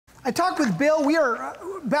I talked with Bill.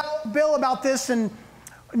 Bill about this, and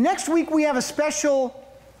next week we have a special.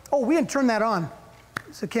 Oh, we didn't turn that on.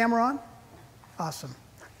 Is the camera on? Awesome.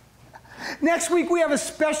 Next week we have a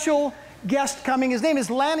special guest coming. His name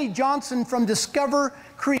is Lanny Johnson from Discover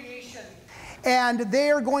Creation, and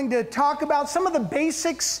they are going to talk about some of the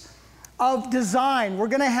basics of design. We're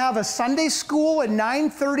going to have a Sunday school at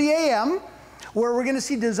 9:30 a.m. where we're going to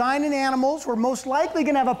see design in animals. We're most likely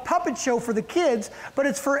going to have a puppet show for the kids, but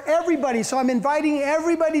it's for everybody. So I'm inviting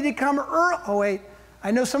everybody to come early. Oh, wait.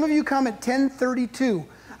 I know some of you come at 10:32.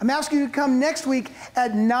 I'm asking you to come next week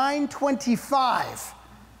at 9:25.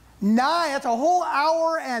 That's a whole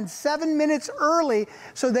hour and 7 minutes early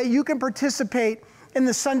so that you can participate in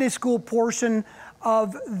the Sunday school portion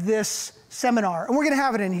of this seminar. And we're going to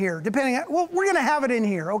have it in here, we're going to have it in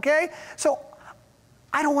here, okay? So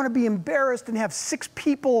I don't want to be embarrassed and have 6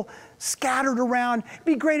 people scattered around. It'd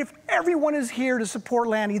be great if everyone is here to support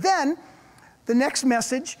Lanny. Then the next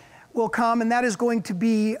message will come, and that is going to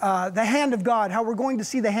be the hand of God, how we're going to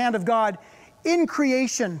see the hand of God in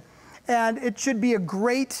creation. And it should be a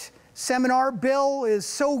great seminar. Bill is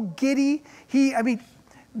so giddy.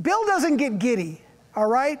 Bill doesn't get giddy, all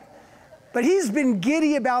right? But he's been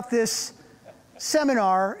giddy about this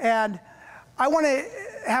seminar, and I want to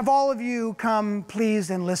have all of you come, please,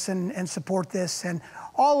 and listen and support this. And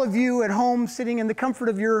all of you at home sitting in the comfort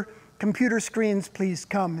of your computer screens, please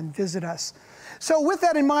come and visit us. So with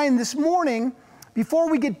that in mind, this morning, before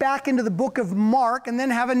we get back into the book of Mark and then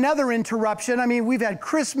have another interruption, we've had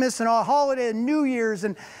Christmas and a holiday and New Year's,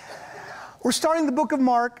 and we're starting the book of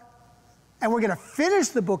Mark, and we're going to finish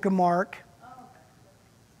the book of Mark.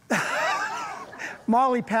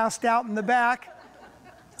 Molly passed out in the back.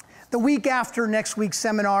 The week after next week's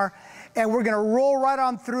seminar, and we're going to roll right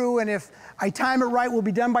on through, and if I time it right, we'll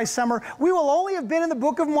be done by summer. We will only have been in the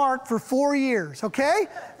book of Mark for 4 years, okay?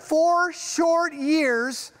 4 short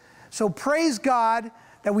years, so praise God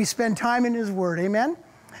that we spend time in His Word, amen?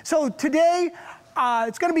 So today,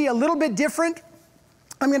 it's going to be a little bit different.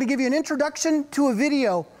 I'm going to give you an introduction to a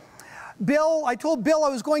video. I told Bill I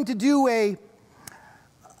was going to do a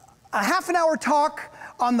half-an-hour talk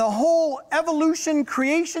on the whole evolution,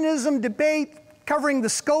 creationism debate, covering the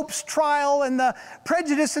Scopes trial and the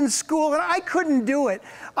prejudice in school, and I couldn't do it.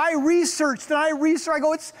 I researched. I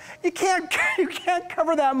go, you can't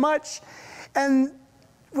cover that much. And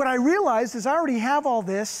what I realized is I already have all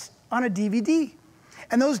this on a DVD.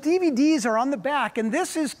 And those DVDs are on the back, and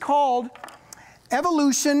this is called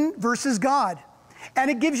Evolution versus God.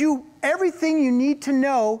 And it gives you everything you need to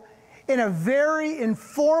know in a very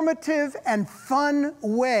informative and fun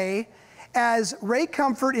way as Ray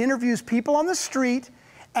Comfort interviews people on the street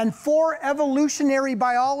and 4 evolutionary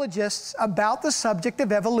biologists about the subject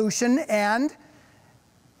of evolution and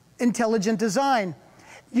intelligent design.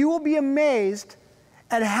 You will be amazed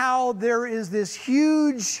at how there is this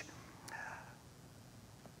huge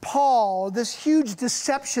this huge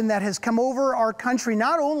deception that has come over our country,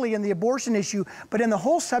 not only in the abortion issue, but in the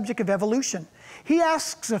whole subject of evolution. He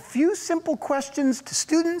asks a few simple questions to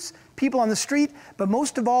students, people on the street, but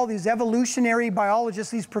most of all, these evolutionary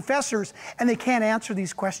biologists, these professors, and they can't answer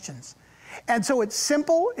these questions. And so it's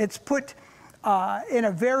simple. It's put in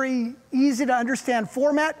a very easy to understand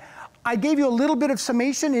format. I gave you a little bit of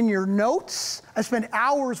summation in your notes. I spent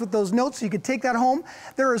hours with those notes, so you could take that home.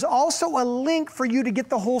 There is also a link for you to get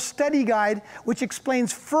the whole study guide, which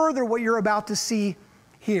explains further what you're about to see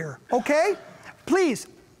here. Okay? Please,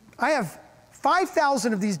 I have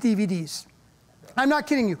 5,000 of these DVDs. I'm not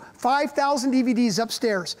kidding you. 5,000 DVDs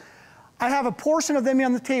upstairs. I have a portion of them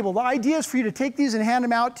on the table. The idea is for you to take these and hand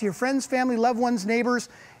them out to your friends, family, loved ones, neighbors,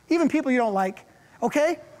 even people you don't like.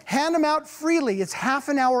 Okay? Hand them out freely. It's half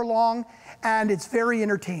an hour long, and it's very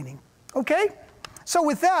entertaining. Okay? So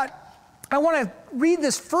with that, I want to read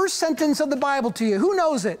this first sentence of the Bible to you. Who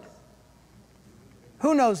knows it?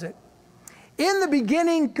 Who knows it? In the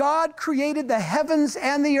beginning, God created the heavens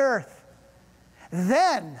and the earth.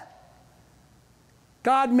 Then,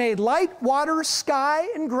 God made light, water, sky,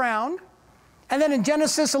 and ground. And then in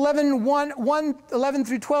Genesis 11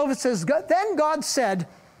 through 12, it says, Then God said,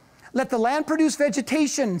 Let the land produce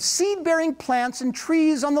vegetation, seed-bearing plants and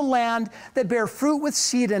trees on the land that bear fruit with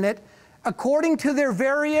seed in it, according to their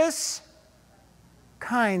various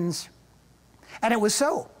kinds. And it was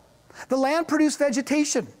so. The land produced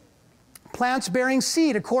vegetation, plants bearing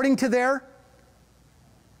seed according to their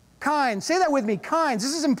kinds. Say that with me, kinds.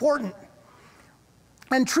 This is important.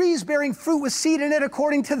 And trees bearing fruit with seed in it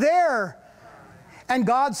according to their. And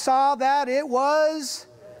God saw that it was.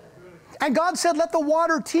 And God said, let the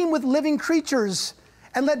water teem with living creatures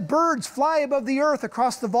and let birds fly above the earth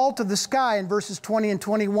across the vault of the sky, in verses 20 and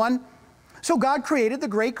 21. So God created the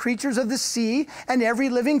great creatures of the sea and every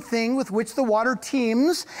living thing with which the water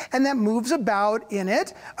teems and that moves about in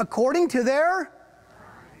it, according to their,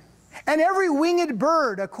 and every winged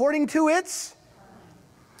bird according to its,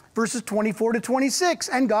 verses 24 to 26.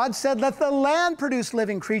 And God said, let the land produce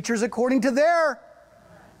living creatures according to their,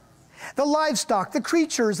 the livestock, the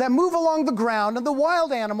creatures that move along the ground, and the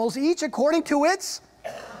wild animals, each according to its,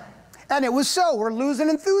 and it was so. We're losing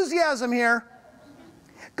enthusiasm here.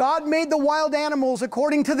 God made the wild animals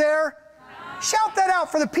according to their, shout that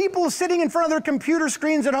out for the people sitting in front of their computer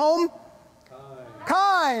screens at home.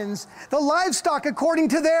 Kinds. The livestock according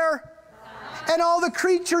to their, and all the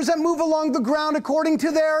creatures that move along the ground according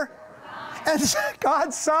to their, and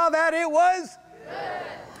God saw that it was.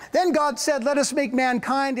 Then God said, let us make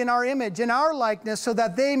mankind in our image, in our likeness, so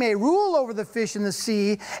that they may rule over the fish in the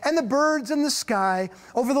sea and the birds in the sky,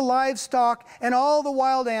 over the livestock and all the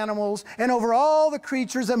wild animals, and over all the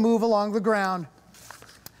creatures that move along the ground.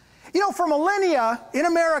 You know, for millennia in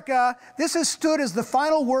America, this has stood as the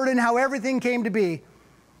final word in how everything came to be.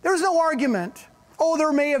 There's no argument. Oh,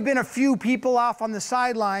 there may have been a few people off on the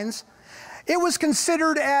sidelines. It was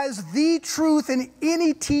considered as the truth in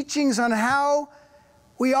any teachings on how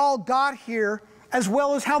we all got here, as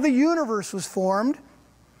well as how the universe was formed.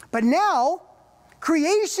 But now,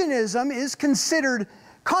 creationism is considered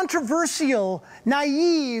controversial,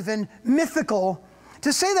 naive, and mythical.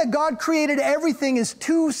 To say that God created everything is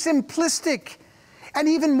too simplistic, and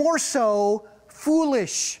even more so,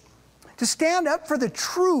 foolish. To stand up for the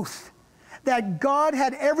truth that God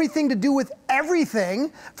had everything to do with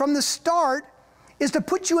everything from the start is to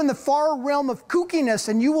put you in the far realm of kookiness,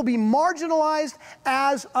 and you will be marginalized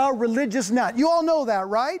as a religious nut. You all know that,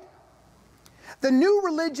 right? The new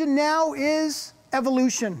religion now is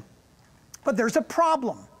evolution. But there's a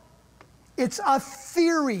problem. It's a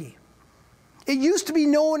theory. It used to be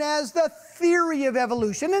known as the theory of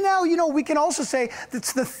evolution, and now, you know, we can also say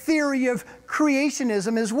it's the theory of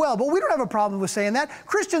creationism as well. But we don't have a problem with saying that.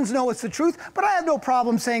 Christians know it's the truth, but I have no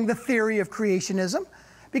problem saying the theory of creationism,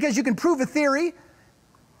 because you can prove a theory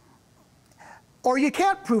or you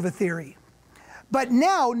can't prove a theory. But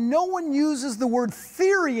now, no one uses the word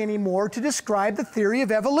theory anymore to describe the theory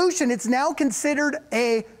of evolution. It's now considered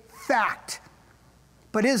a fact.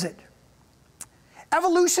 But is it?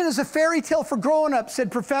 Evolution is a fairy tale for grown-ups,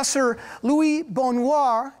 said Professor Louis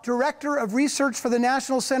Bonnoir, Director of Research for the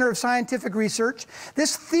National Center of Scientific Research.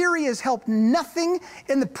 This theory has helped nothing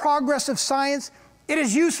in the progress of science. It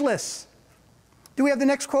is useless. Do we have the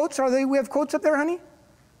next quotes? We have quotes up there, honey?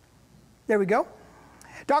 There we go.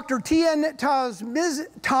 Dr. T.N.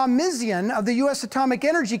 Talmizian of the U.S. Atomic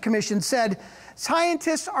Energy Commission said,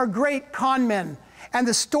 scientists are great con men, and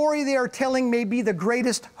the story they are telling may be the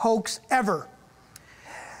greatest hoax ever.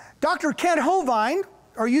 Dr. Kent Hovind,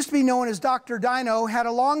 or used to be known as Dr. Dino, had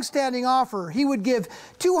a long-standing offer. He would give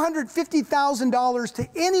 $250,000 to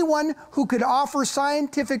anyone who could offer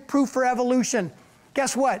scientific proof for evolution.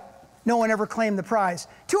 Guess what? No one ever claimed the prize.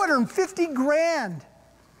 250 grand.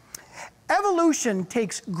 Evolution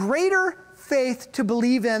takes greater faith to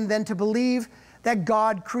believe in than to believe that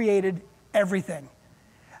God created everything.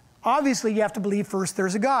 Obviously, you have to believe first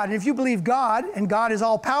there's a God. And if you believe God, and God is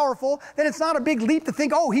all-powerful, then it's not a big leap to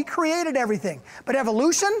think, oh, he created everything. But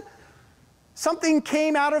evolution, something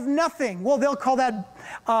came out of nothing. Well, they'll call that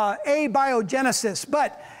abiogenesis,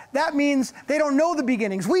 but that means they don't know the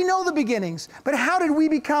beginnings. We know the beginnings, but how did we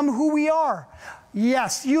become who we are?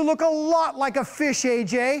 Yes, you look a lot like a fish,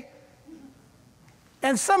 AJ.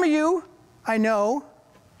 And some of you, I know,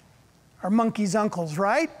 are monkey's uncles,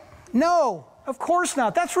 right? No. Of course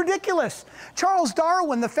not. That's ridiculous. Charles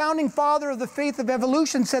Darwin, the founding father of the faith of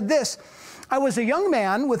evolution, said this, I was a young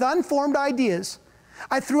man with unformed ideas.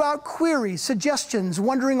 I threw out queries, suggestions,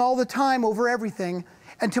 wondering all the time over everything.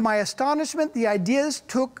 And to my astonishment, the ideas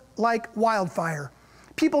took like wildfire.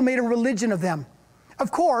 People made a religion of them.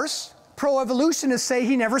 Of course, pro-evolutionists say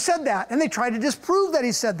he never said that, and they try to disprove that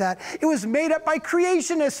he said that. It was made up by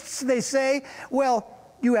creationists, they say. Well,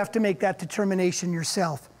 you have to make that determination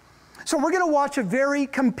yourself. So we're going to watch a very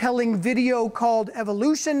compelling video called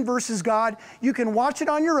Evolution versus God. You can watch it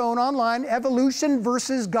on your own online,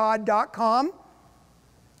 evolutionversusgod.com.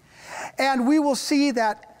 And we will see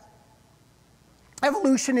that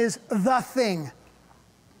evolution is the thing,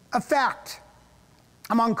 a fact,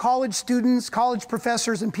 among college students, college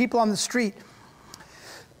professors, and people on the street.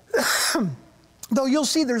 Though you'll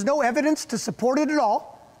see there's no evidence to support it at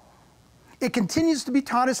all, it continues to be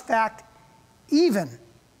taught as fact, even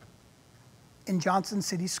in Johnson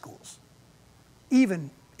City schools.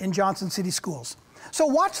 Even in Johnson City schools. So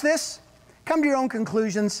watch this, come to your own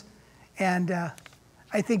conclusions, and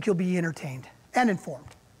I think you'll be entertained and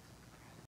informed.